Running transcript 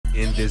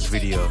in this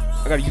video.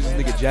 I gotta use this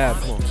nigga jab.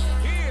 Come on.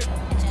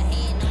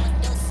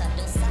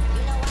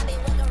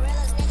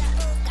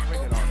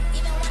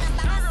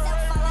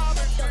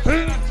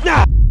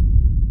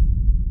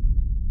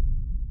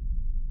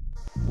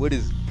 What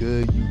is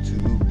good,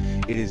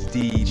 YouTube? It is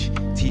Deej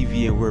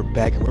TV, and we're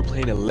back, and we're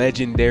playing a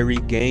legendary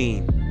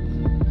game.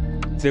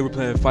 Today we're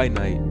playing Fight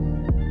Night,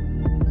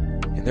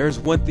 and there's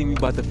one thing we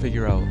about to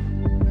figure out.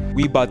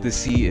 We about to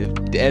see if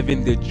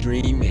Devin the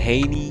Dream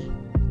Haney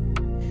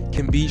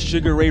can beat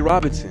Sugar Ray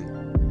Robinson.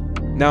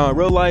 Now in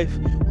real life,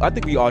 I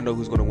think we all know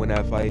who's gonna win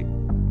that fight.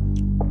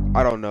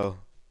 I don't know.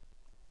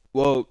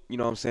 Well, you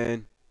know what I'm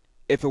saying.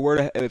 If it were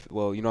to,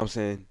 well, you know what I'm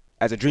saying.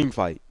 As a dream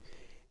fight,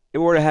 if it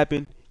were to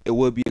happen, it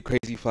would be a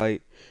crazy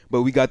fight.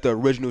 But we got the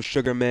original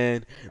Sugar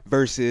Man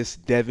versus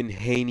Devin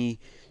Haney.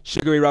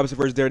 Sugar Ray Robinson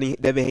versus Devin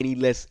Haney.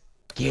 Let's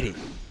get it.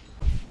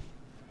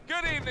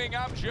 Good evening.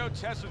 I'm Joe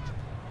Tessa.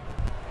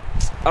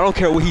 I don't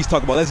care what he's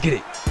talking about. Let's get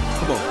it.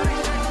 Come on.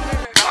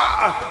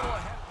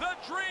 The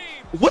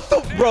Dream. What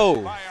the bro?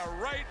 By a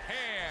right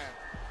hand.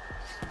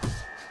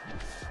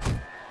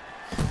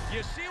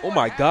 You see Oh what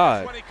my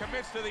God. when he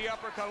commits to the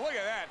uppercut. Look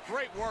at that.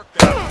 Great work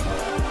there.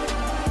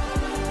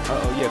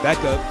 Oh yeah, back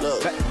up.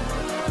 Look, Back.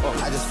 Oh.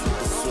 I just flip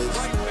the switch.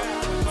 Right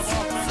back to the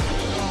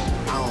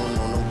offense. I don't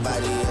know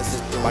nobody else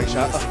is doing Body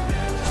shot. this.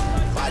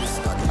 Body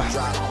start to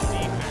drop.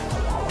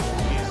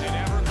 Is it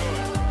ever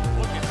good?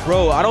 Look at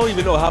Bro, I don't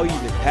even know how he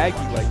even tagged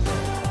you like that.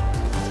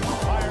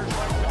 fires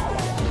right back.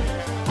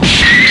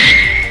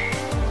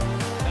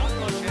 Not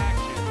much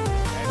action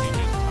as he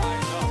just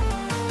ties up.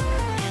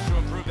 Needs to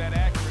improve that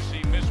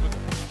accuracy. Miss with.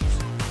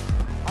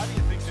 How do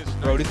you think this?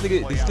 Bro, this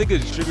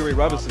nigga Sugar Ray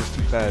Robinson is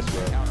too fast,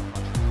 bro.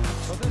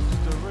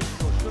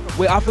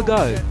 Wait, I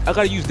forgot. I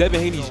gotta use Devin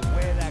Haney's.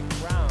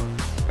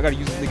 I gotta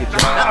use this nigga.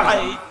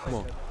 Come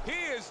on. He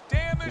is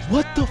damaged.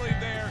 What the?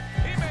 There.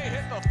 He may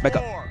hit the Back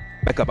up. floor.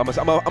 Back up.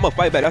 I'm a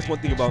fight back. That's one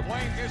thing about.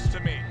 Explain this to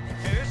me.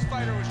 Hey, this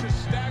fighter was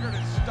just staggered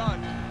and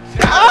stunned.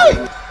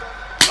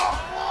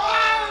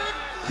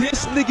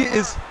 This nigga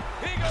is.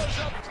 He goes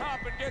up top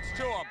and gets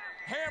to him,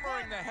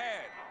 hammering the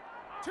head.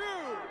 2.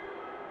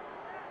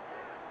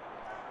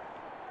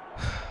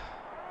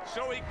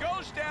 So he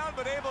goes down,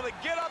 but able to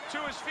get up to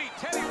his feet.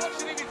 Teddy, what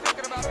should he be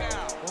thinking about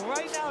now? Well,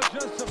 right now,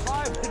 just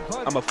surviving.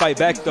 But I'ma fight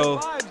back if he though.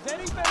 survives, then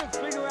he better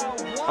figure out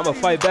why I'ma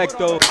he's fight back put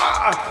though.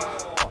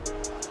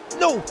 on-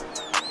 No.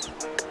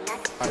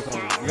 Alright,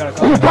 come on. You gotta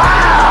calm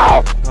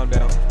down. Calm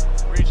down.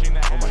 Reaching the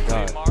Oh my halfway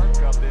God.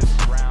 mark of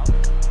this round.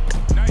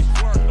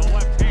 Nice work, the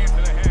left hand to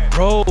the head.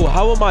 Bro,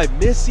 how am I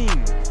missing?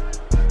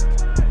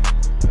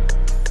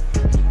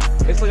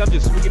 It's like I'm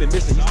just swinging and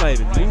missing. He's not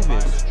even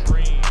moving.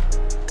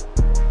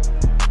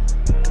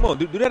 Come on,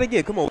 do that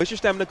again. Come on, waste your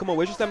stamina. Come on,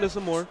 waste your stamina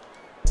some more.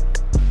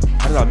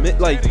 How did I miss?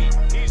 Like,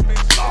 He's been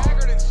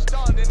staggered and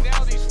stunned, and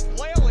now these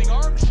flailing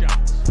arm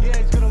shots. Yeah,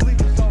 he's going to leave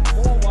himself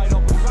more wide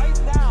open. Right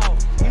now,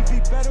 he'd be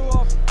better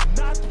off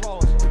not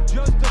throwing,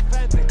 just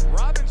defending.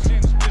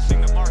 Robinson's missing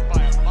the mark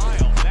by a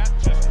mile. That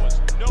just was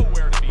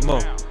nowhere to be Come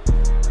on. found.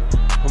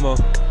 come on.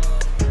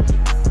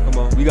 Come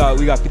on. We got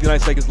 59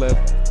 seconds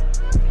left.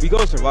 We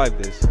gonna survive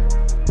this.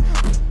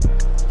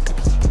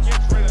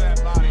 Gets rid of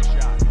that body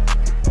shot.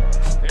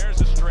 There's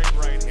a straight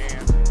right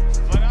hand.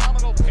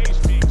 Phenomenal pace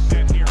being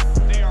set here.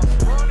 They are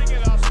burning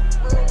it up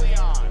early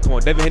on. Come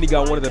on, Devin Haney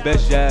got one of the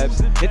best jabs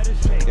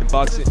in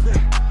boxing.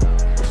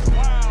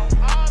 Wow,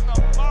 on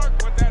the mark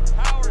with that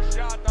power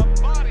shot, the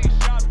body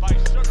shot by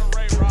Sugar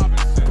Ray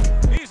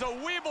Robinson. He's a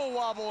weeble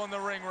wobble in the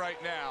ring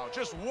right now.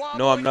 Just wobbling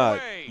No, I'm not.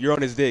 away. You're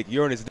on his dick.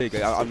 You're on his dick.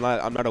 I'm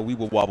not a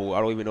weeble wobble. I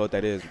don't even know what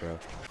that is, bro.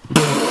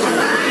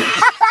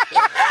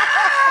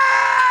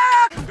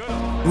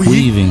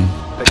 Weaving.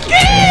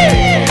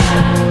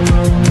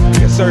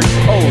 Yes, sir.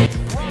 Oh,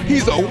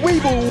 he's a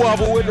weeble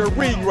wobble in the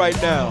ring right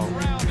now.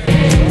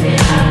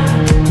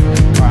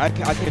 Alright,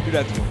 I can't do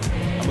that to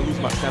him. I'm gonna lose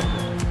my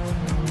stamina.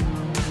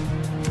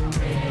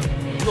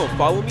 You gonna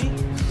follow me?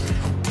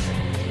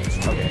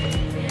 Okay.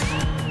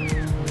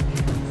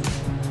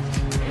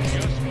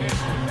 Just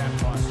missed with that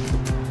punch.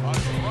 A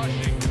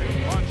crushing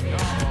two-punch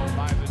combo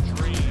by the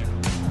Dream.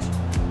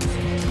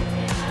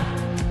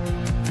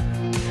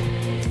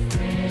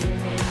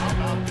 How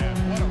about that?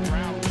 What a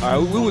round.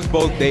 Alright, we was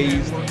both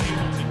dazed.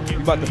 We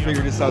about to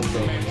figure this out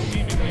though.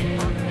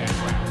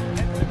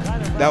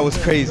 That was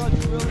crazy.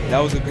 That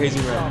was a crazy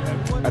round.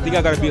 I think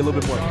I gotta be a little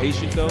bit more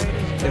patient though.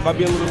 If I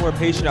be a little bit more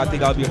patient, I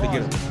think I'll be able to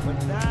get him.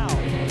 But now,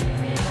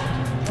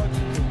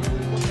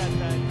 look at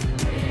that.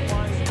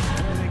 Find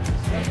where they can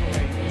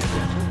separate the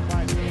two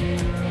fighters.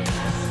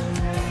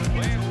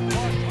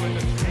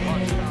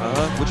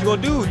 What you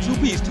gonna do? Two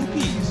piece.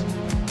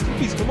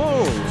 Come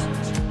on.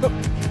 Come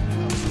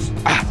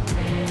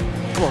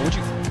on. What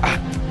you?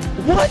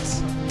 What?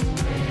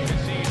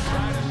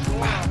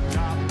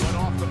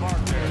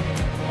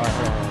 All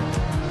right.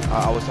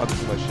 I was talking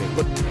too much shit.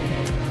 Look.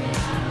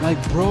 Like,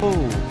 bro.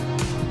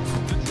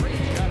 The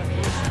Dream's got to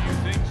prove a few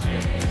things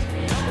here.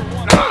 Number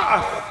one,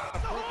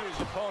 prove his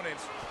opponent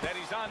that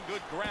he's on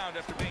good ground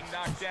after being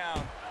knocked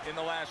down in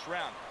the last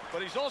round.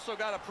 But he's also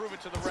got to prove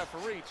it to the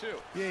referee, too.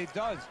 Yeah, he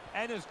does.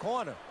 And his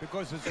corner,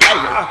 because it's...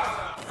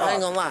 I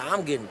ain't gonna lie,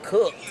 I'm getting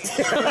cooked.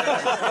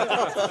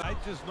 I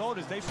just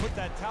noticed they put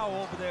that towel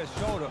over their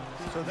shoulder,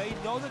 so they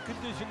know the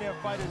condition their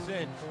fighter's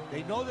in.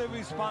 They know their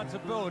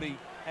responsibility,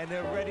 and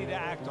they're ready to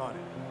act on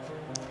it.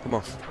 Come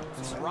on.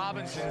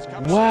 Robinson's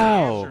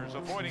Wow.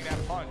 avoiding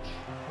that punch.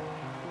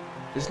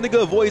 This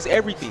nigga avoids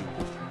everything.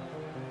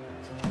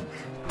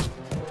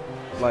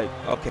 Like,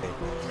 okay.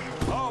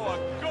 Oh,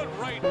 a good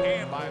right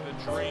hand by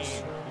the Dream.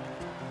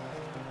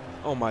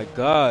 Oh my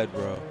God,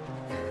 bro.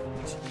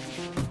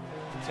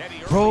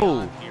 Teddy,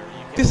 Bro,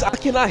 this, I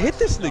cannot hit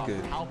this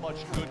nigga. How much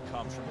good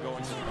comes from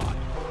going to the body?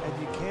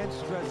 And you can't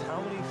stress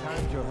how many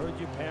times you heard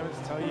your parents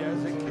tell you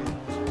as a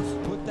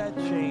kid, put that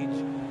change.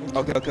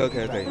 Okay.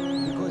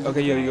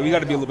 Okay, yeah, we got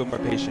to be a little bit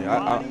more patient.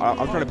 I'm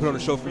trying to put on a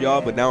show for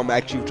y'all, but now I'm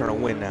actually trying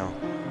to win now.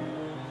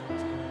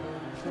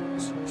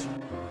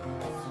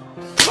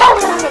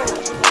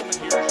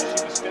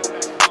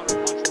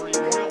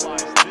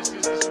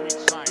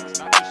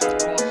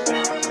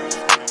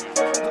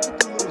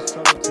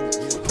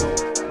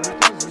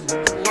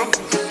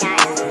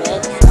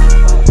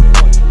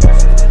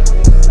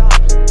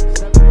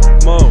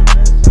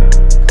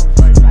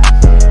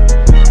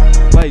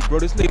 Bro,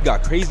 this nigga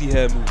got crazy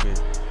head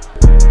movement.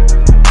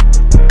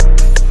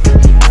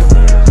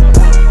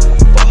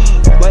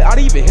 Like, I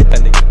didn't even hit that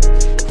nigga.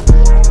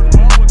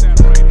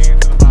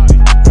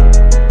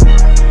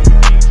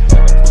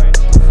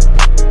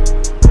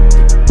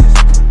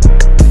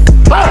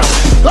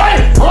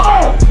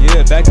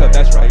 Yeah, back up,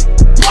 that's right.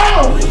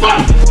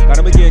 Got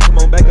him again, come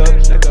on, back up,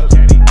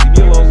 Leave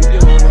me alone, leave me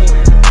alone.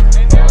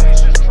 And now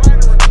he's just trying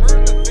to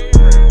return the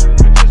favor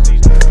with just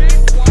these big,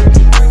 wide,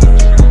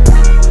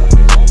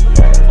 swinging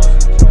shots.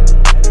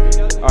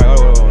 Alright,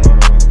 hold on.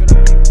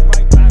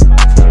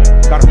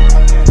 Got him.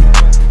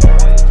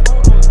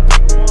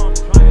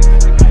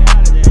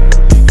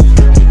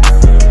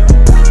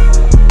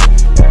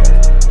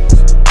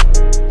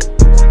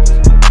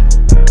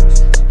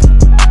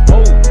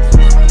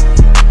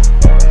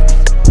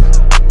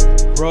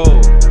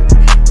 Bro.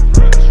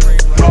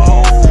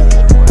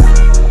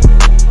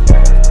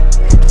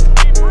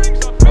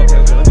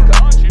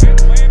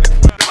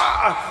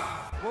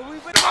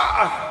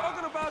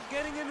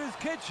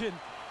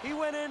 He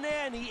went in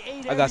there and he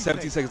ate I got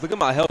 17 seconds. Look at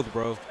my health,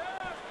 bro.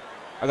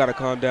 I gotta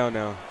calm down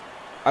now.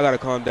 I gotta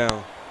calm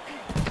down.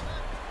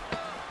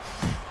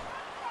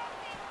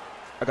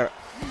 I gotta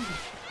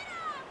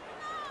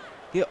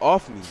get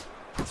off me.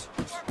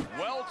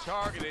 Well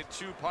targeted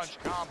two-punch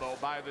combo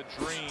by the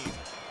Dream.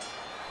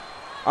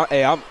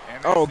 I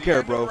don't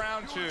care, bro.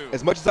 Round two.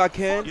 As much as I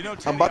can, You know,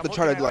 Teddy, I'm about to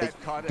try to like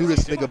do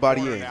this nigga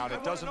body in now,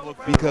 it doesn't look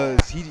because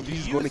he's Do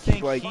going you to keep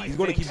think like he he's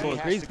going to keep thinks going he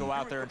has crazy. to go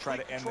out there and try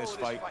to end this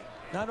fight.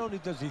 Not only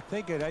does he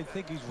think it, I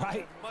think he's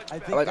right. I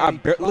think Like, that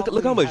he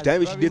look how much has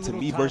damage he very did to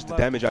little me time versus the left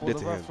damage I before did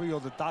to the him. referee or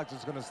the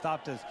doctor's going to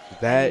stop this.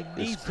 That And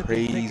he is needs to be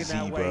thinking crazy,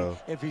 that way bro.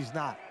 if he's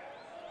not.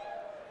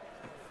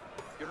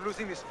 You're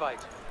losing this fight.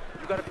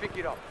 You gotta pick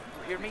it up.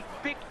 You hear me?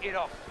 Pick it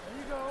up.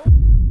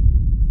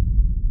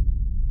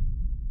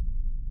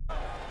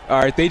 All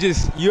right,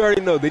 you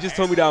already know, they just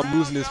told me that I'm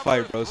losing this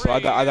fight, bro. So I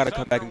got to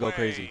come back and go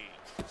crazy. He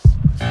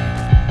scored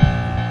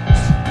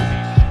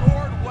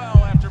well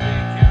after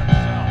being hit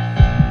himself.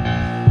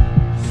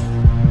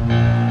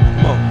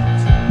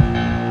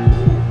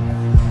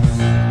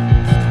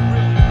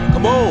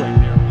 Come on.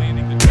 Right there,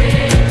 landing the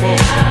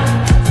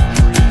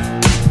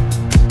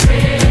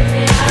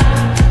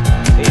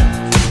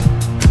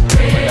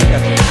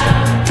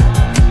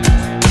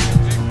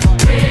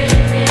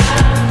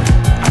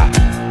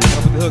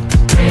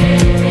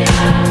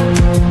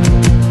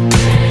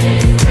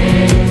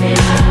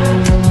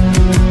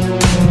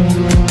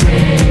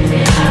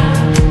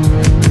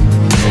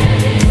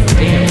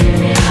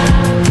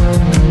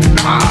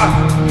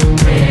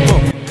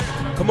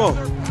Come on. Come on.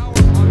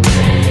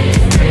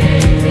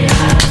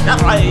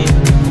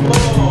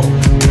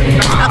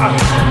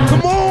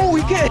 Come on,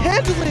 we can't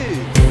handle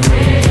it.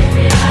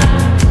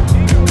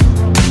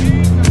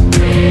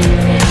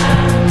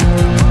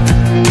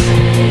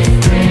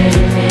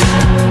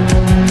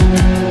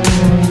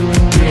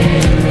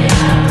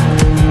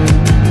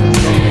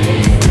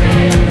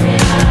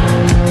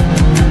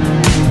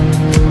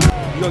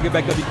 You gonna get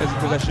back up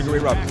because that Sugar Ray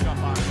Robinson.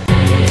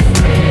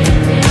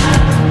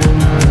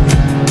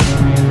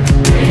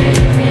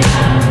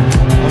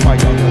 Oh my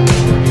God.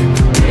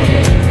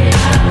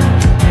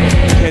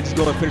 You can't just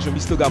go and finish him. He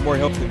still got more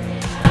health than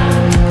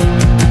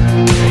me.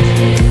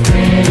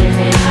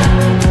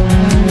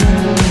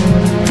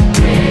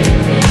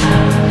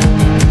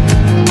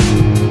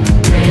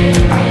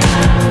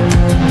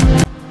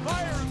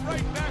 Firing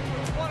right back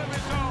with one of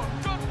his own.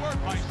 Good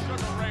work by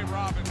Sugar Ray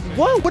Robinson.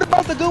 What? What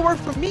about the good work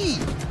for me?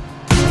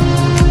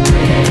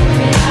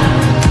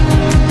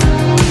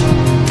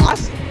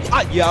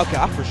 Yeah, okay,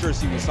 I for sure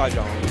see what side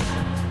y'all on.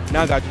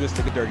 Now I gotta do this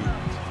nigga dirty.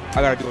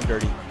 I gotta do him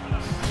dirty.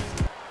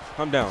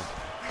 Calm down.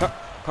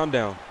 Calm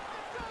down.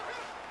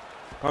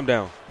 Calm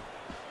down.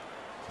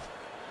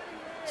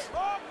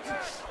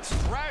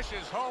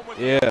 finishes home with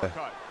Yeah. the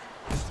uppercut.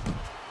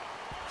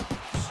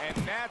 And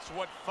that's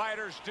what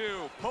fighters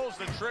do. Pulls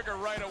the trigger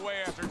right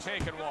away after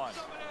taking one.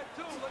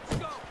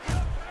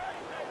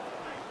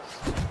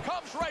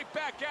 Comes right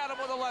back at him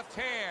with a left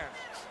hand.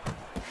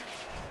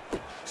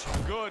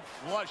 Good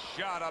flush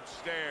shot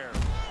upstairs.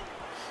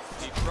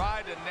 He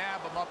tried to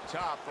nab him up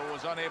top, but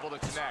was unable to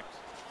connect.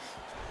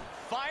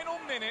 Final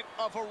minute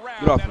of a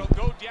round that'll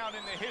go down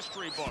in the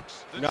history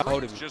books. The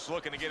Dream's just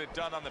looking to get it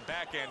done on the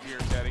back end here,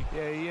 Teddy.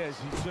 Yeah, he is.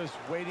 He's just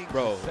waiting.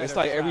 Bro, it's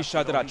like every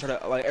shot that I try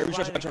to, every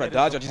shot I try to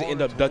dodge, I just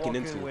end up ducking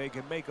into. Where he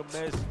can make a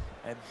miss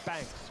and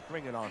bang,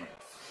 spring it on him.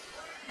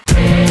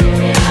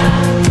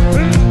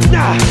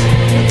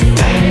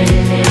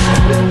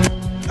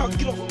 Oh,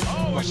 get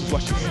off. Watch this,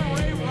 watch this.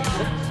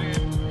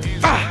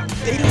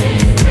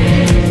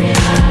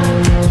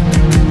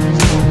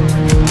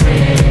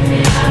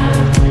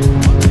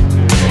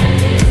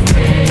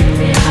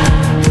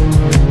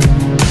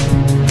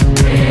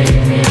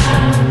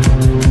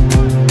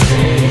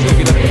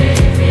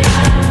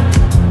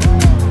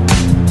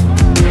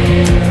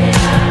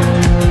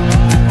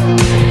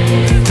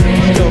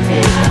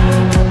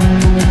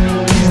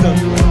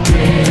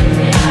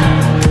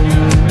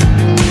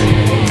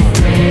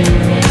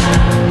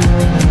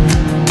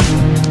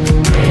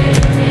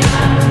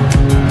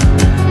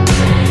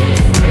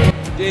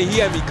 He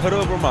had me cut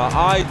over my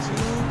eye too.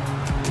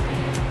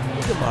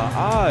 Look at my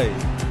eye.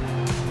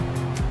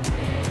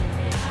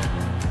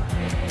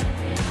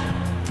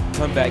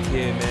 Come back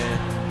here, man.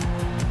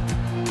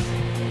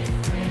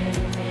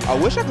 I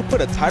wish I could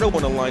put a title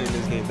on the line in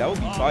this game. That would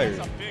be fire.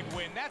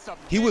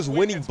 He was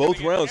winning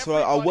both rounds, so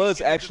I was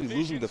actually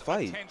losing the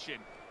fight.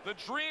 The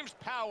Dream's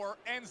power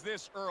ends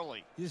this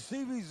early. You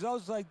see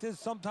results like this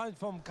sometimes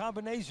from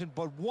combination,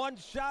 but one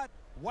shot,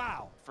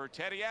 wow. For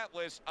Teddy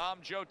Atlas, I'm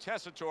Joe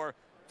Tessitore.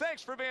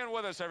 Thanks for being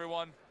with us,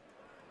 everyone.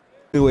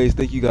 Anyways,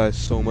 thank you guys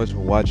so much for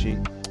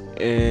watching.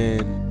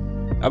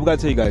 And I've got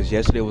to tell you guys,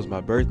 yesterday was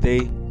my birthday.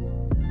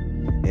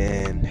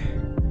 And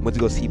I went to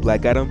go see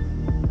Black Adam.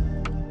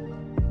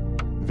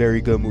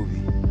 Very good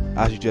movie.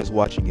 I suggest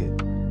watching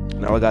it.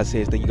 And all I got to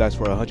say is thank you guys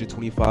for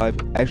 125,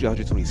 actually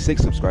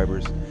 126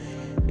 subscribers.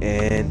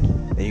 And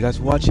thank you guys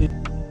for watching.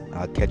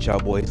 I'll catch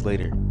y'all boys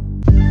later.